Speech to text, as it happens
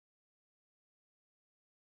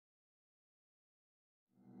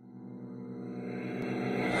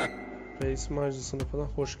ve isim harcı sınıfına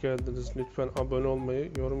hoş geldiniz. Lütfen abone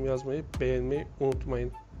olmayı, yorum yazmayı, beğenmeyi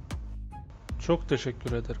unutmayın. Çok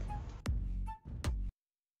teşekkür ederim.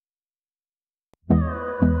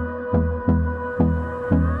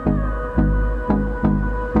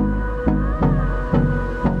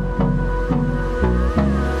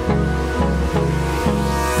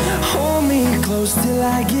 Hold me close till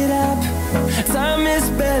I get up. Time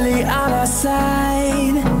is barely on our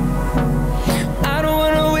side. I don't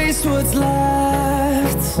wanna waste what's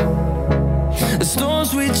left. The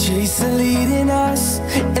storms we chase are leading us,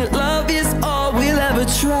 and love is all we'll ever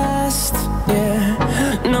trust. Yeah,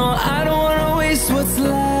 no, I don't wanna waste what's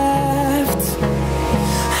left.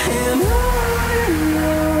 And on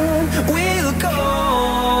we'll go,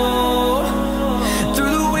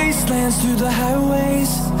 through the wastelands, through the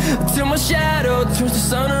highways, till my shadow turns to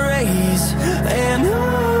sun rays. And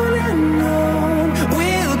on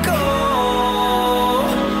we'll go,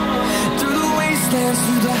 through the wastelands,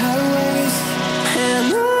 through the highways,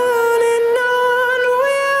 and on we'll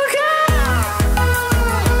go.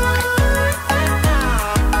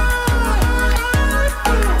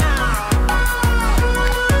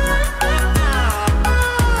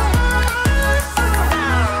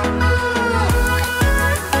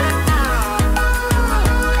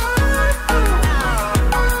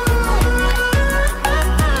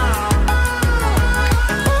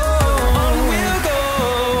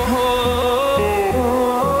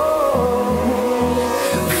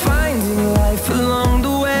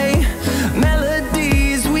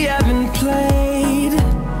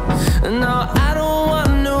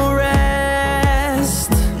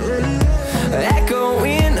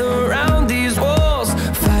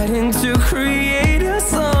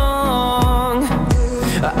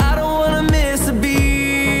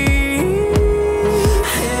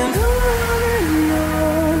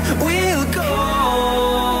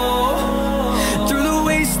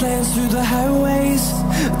 Through the highways,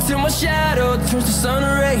 till my shadow turns to sun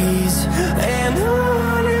rays. And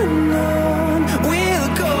on we'll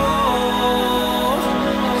go,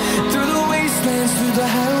 through the wastelands, through the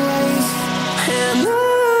highways, and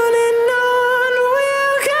on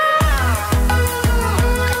we'll go.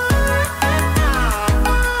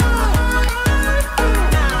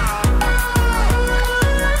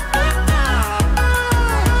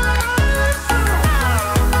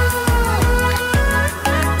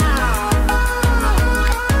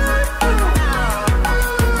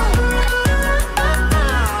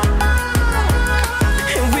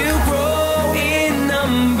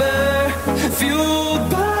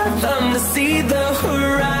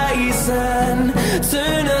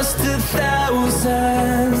 Turn us to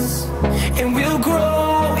thousands, and we'll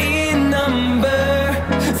grow in number,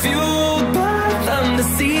 fueled by them to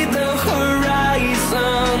see the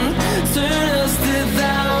horizon. Turn us to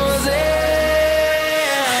thousands,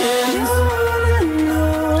 and on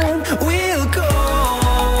we'll go,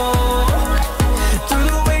 through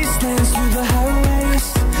the wastelands, through the highways,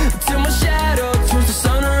 till my shadow turns to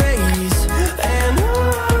sun rays. And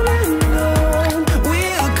on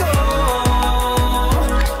we'll go,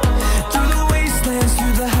 through the wastelands,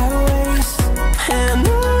 through the highways, and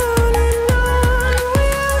on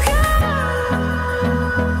we'll go.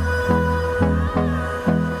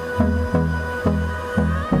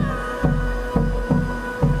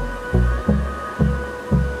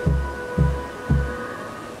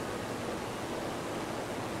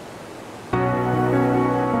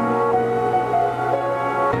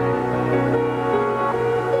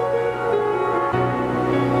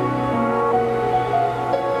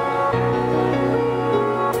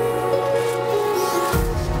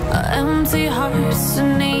 Empty hearts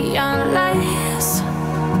and neon lights,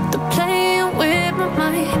 they're playing with my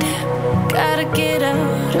mind. Gotta get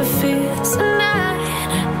out of here tonight.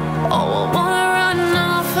 Oh, I wanna run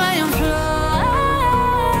off and fly,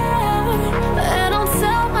 and I'll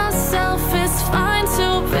tell myself it's fine to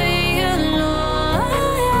be alone,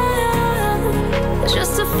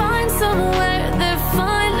 just to find somewhere that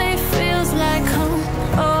finally feels like home.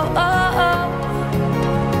 Oh, oh, oh.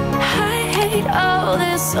 I hate all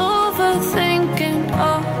this overthinking.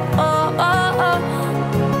 Oh, oh, oh, oh.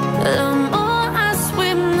 The more I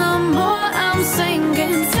swim, the more I'm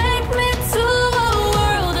sinking. Take me to a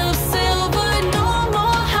world of silver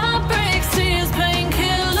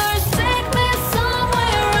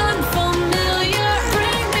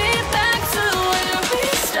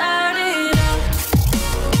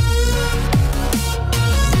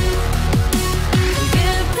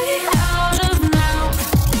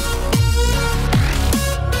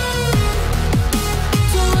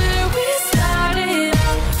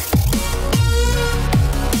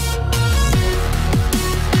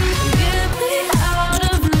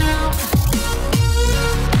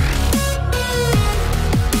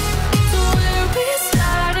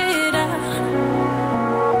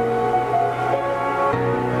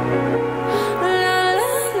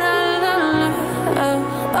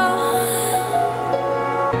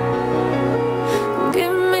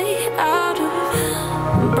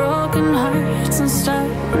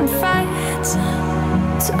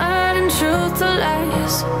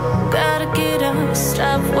close. Gotta get up,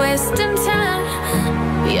 stop wasting time.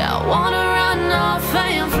 Yeah, I wanna run off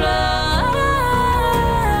and fly.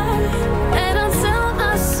 And I'll tell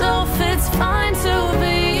myself it's fine to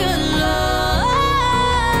be alone,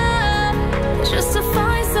 just to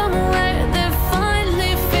find somewhere that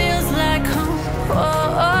finally feels like home. Oh,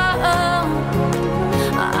 oh, oh.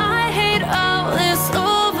 I hate all this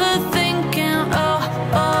overthinking. Oh,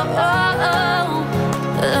 oh, oh, oh.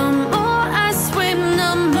 The more I swim,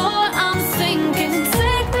 the more I'm sinking.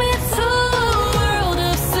 Take me to a world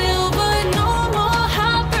of silver. No more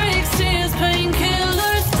heartbreaks, tears,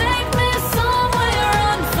 painkillers. Take me somewhere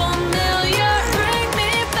unfamiliar. Bring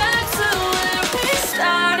me back to where we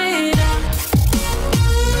started out.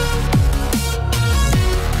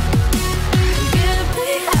 Get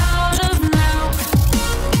me out of now,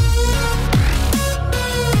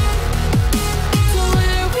 to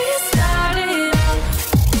where we started out.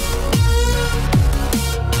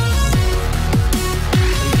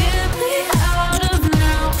 Get me out of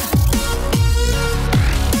now,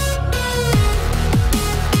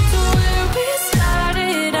 to where we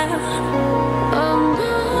started out. Oh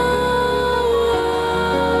no,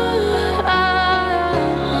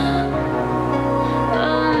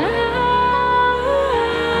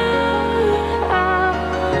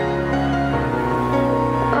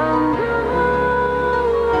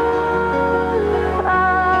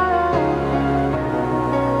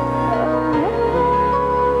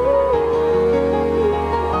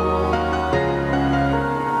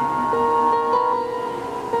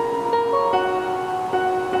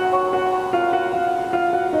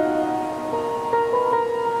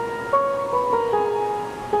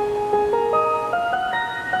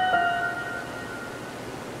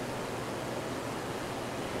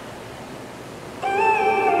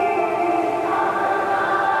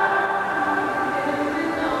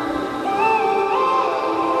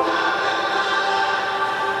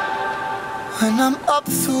 When I'm up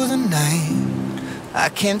through the night, I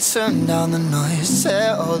can't turn down the noise. Say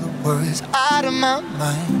all the words out of my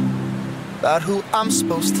mind about who I'm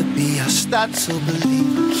supposed to be. I start to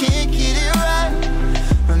believe I can't get it right.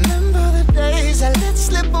 Remember the days I let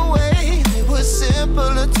slip away. They were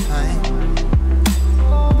simpler times.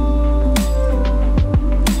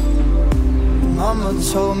 Mama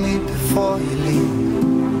told me before you leave,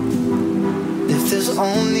 if there's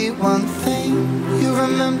only one thing you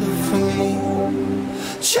remember from me,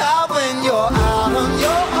 child, when you're out on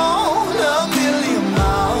your own, a million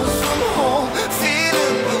miles from home,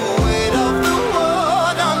 feeling the weight of the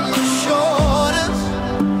world on your shoulders.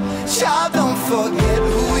 Child, don't forget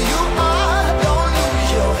who you are. Don't lose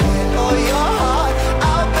your head or your heart.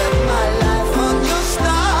 I'll bet my life on your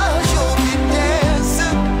stars. You'll be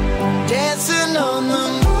dancing, dancing on the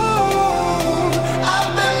moon. I'll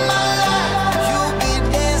bet my life you'll be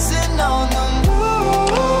dancing on the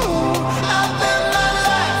moon. I'll bet my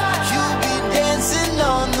life you'll be dancing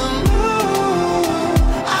on the moon.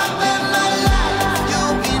 I'll bet my life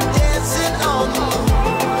you'll be dancing on the moon.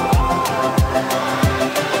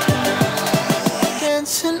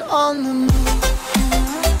 Dancing on the moon.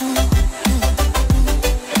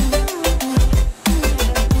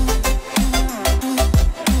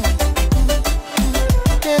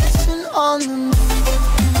 Dancing on the moon.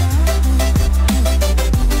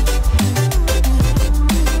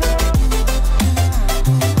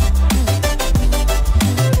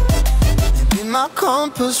 Maybe my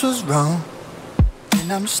compass was wrong,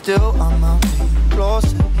 and I'm still on my way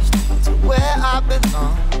closer to where I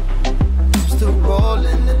belong. I'm still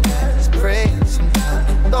rolling the dice, praying sometimes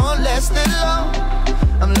don't last it long.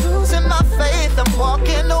 I'm losing my faith, I'm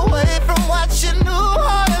walking away from what you knew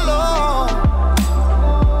all along.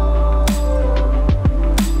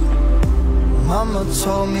 Mama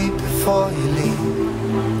told me before you leave,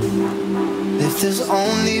 if there's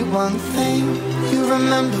only one thing you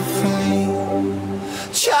remember from me,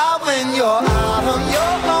 child, when you're out on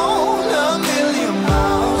your own, a million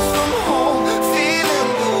miles from home, feeling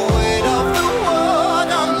the weight of the world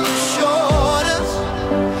on your shoulders.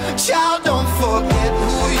 Child, don't forget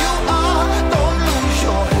who you are. Don't lose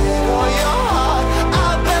your head or your heart.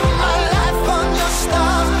 I'll bet my life on your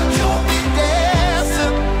stars. You'll be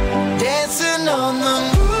dancing, dancing on the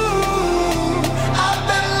moon. I'll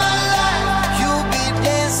bet my life you'll be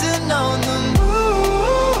dancing on the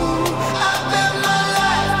moon. I'll bet my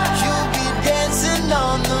life you'll be dancing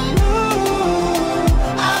on the moon.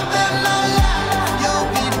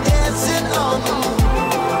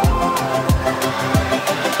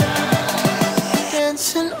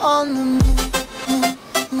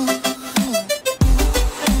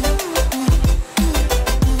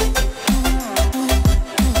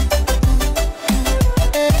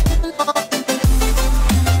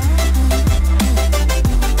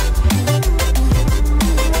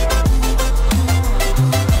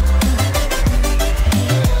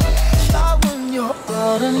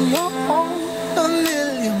 out on your own, a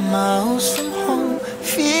million miles from home,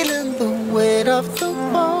 feeling the weight of the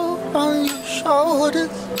world on your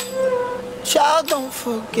shoulders. Child, don't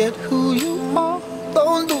forget who you are.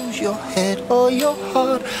 Don't lose your head or your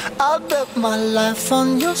heart. I'll bet my life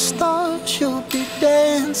on your stars. You'll be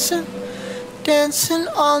dancing, dancing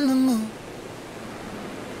on the moon.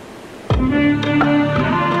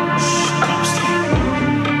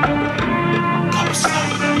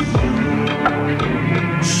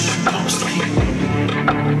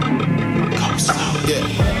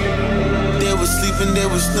 They was sleeping, they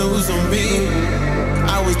was snooze on me.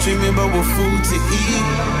 I was dreaming about what food to eat.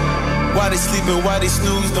 Why they sleeping, why they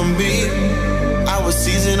snoozed on me? I was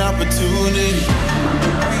seizing opportunity.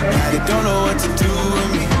 Now they don't know what to do with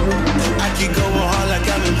me. I keep going hard like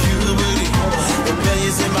I'm in puberty.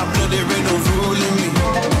 Rebellions in my blood, there ain't no ruling me.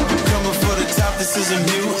 Coming for the top, this is a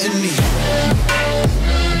mutiny.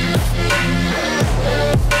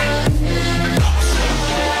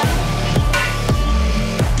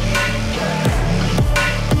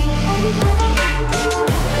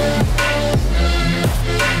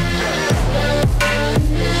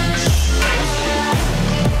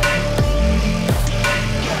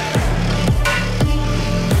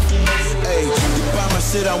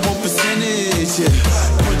 Shit, I want percentage, yeah.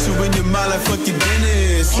 Put you in your mind like fuck your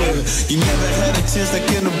dentist, yeah. You never had a chance like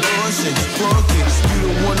an abortion. Broken, you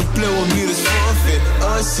don't wanna play with me, this forfeit.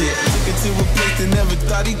 Oh shit, took it to a place that never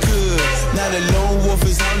thought he could. Now the lone wolf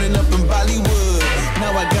is hounding up in Bollywood.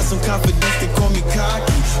 Now I got some confidence, they call me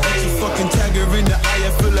cocky. Like you fucking tiger in the eye,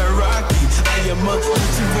 I feel like Rocky. I am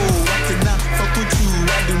untouchable, I cannot fuck with you.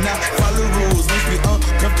 I do not follow rules, makes me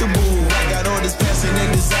uncomfortable. I got all this passion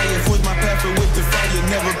and desire, force my path with the fire.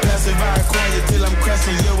 Never passive, I acquire till I'm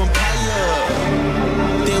crashing your empire.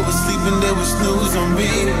 They was sleeping, they was snooze on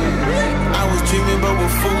me. I was dreaming about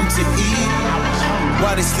what food to eat.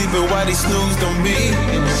 Why they sleeping, why they snoozed on me?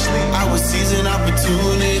 I was seizing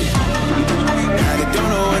opportunity. Now they don't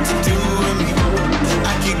know what to do with me.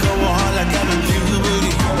 I keep going hard like I'm in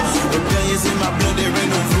puberty. Rebellions in my blood, there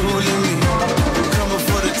ain't no ruling me. Coming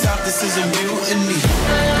for the top, this is a mutiny.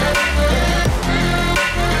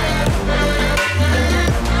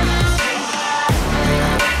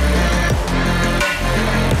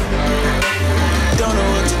 Don't know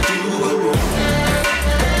what to do with me.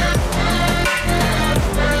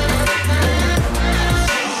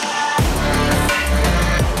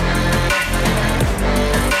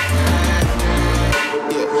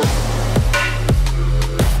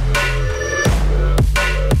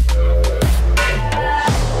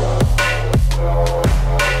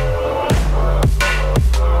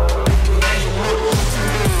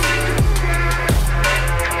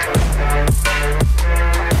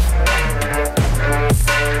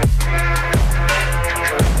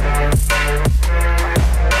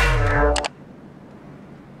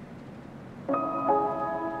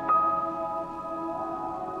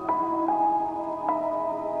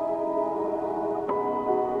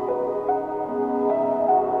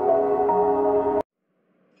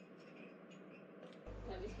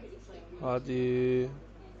 Hadi.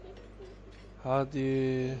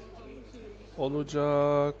 Hadi.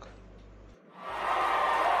 Olacak.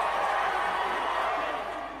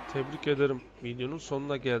 Tebrik ederim. Videonun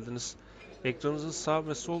sonuna geldiniz. Ekranınızın sağ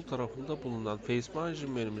ve sol tarafında bulunan Face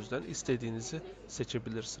menümüzden istediğinizi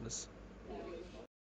seçebilirsiniz.